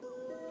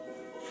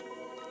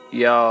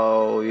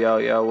Yo,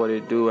 what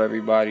it do,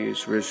 everybody?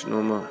 It's Rich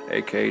Numa,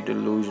 aka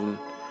Delusion.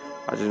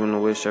 I just want to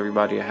wish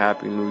everybody a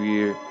happy new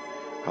year.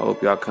 I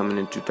hope y'all coming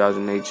in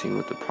 2018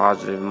 with a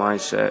positive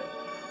mindset,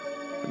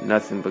 with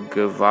nothing but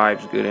good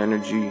vibes, good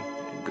energy,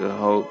 and good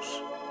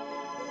hopes.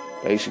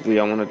 Basically,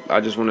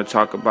 I just want to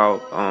talk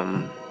about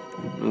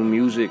new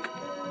music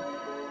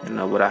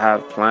and what I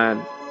have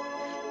planned.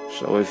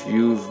 So if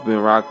you've been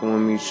rocking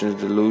with me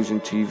since Delusion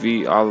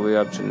TV all the way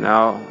up to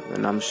now,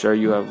 then I'm sure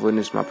you have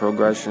witnessed my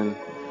progression.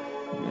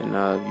 And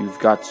you've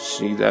got to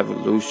see the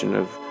evolution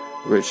of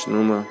Rich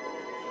Numa.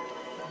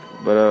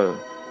 But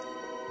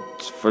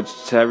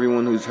to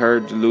everyone who's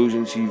heard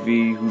Delusion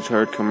TV, who's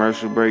heard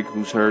Commercial Break,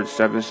 who's heard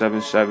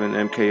 777,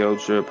 MK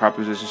Ultra,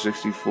 Proposition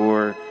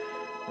 64,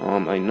 a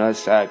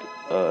Nutsack,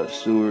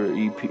 Sewer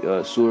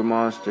EP, Sewer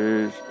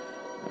Monsters,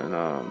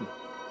 and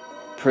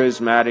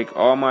Prismatic,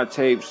 all my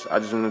tapes. I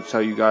just want to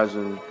tell you guys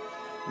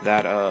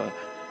that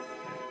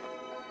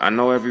I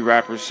know every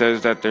rapper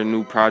says that their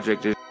new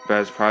project is the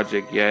best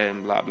project yet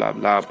and blah blah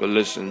blah, but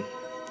listen,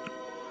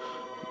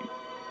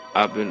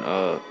 I've been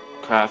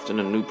crafting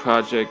a new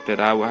project that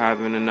I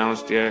haven't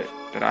announced yet,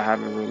 that I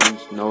haven't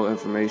released no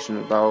information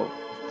about.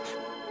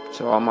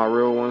 To all my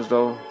real ones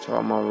though, to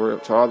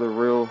all the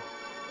real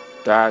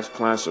Dash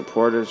Clan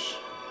supporters,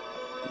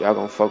 y'all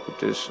gonna fuck with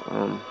this.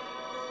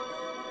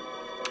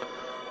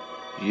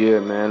 Yeah,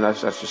 man,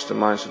 that's just the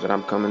mindset that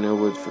I'm coming in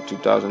with for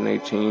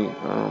 2018.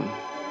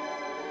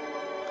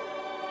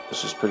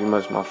 This is pretty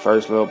much my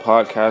first little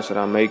podcast that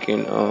I'm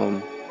making.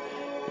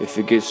 If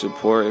it gets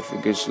support, if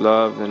it gets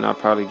love, then I'll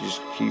probably just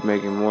keep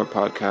making more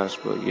podcasts.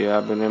 But yeah,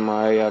 I've been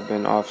MIA, I've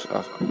been off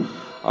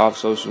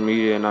social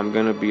media, and I'm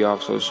gonna be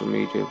off social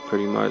media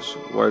pretty much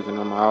working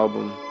on my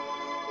album.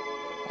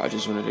 I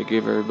just wanted to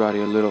give everybody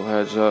a little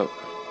heads up.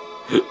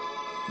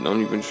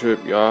 Don't even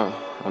trip, y'all.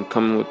 I'm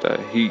coming with that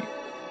heat.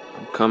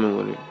 I'm coming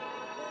with it.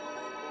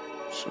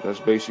 So that's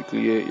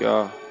basically it,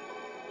 y'all.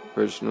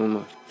 Rich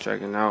Numa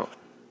checking out.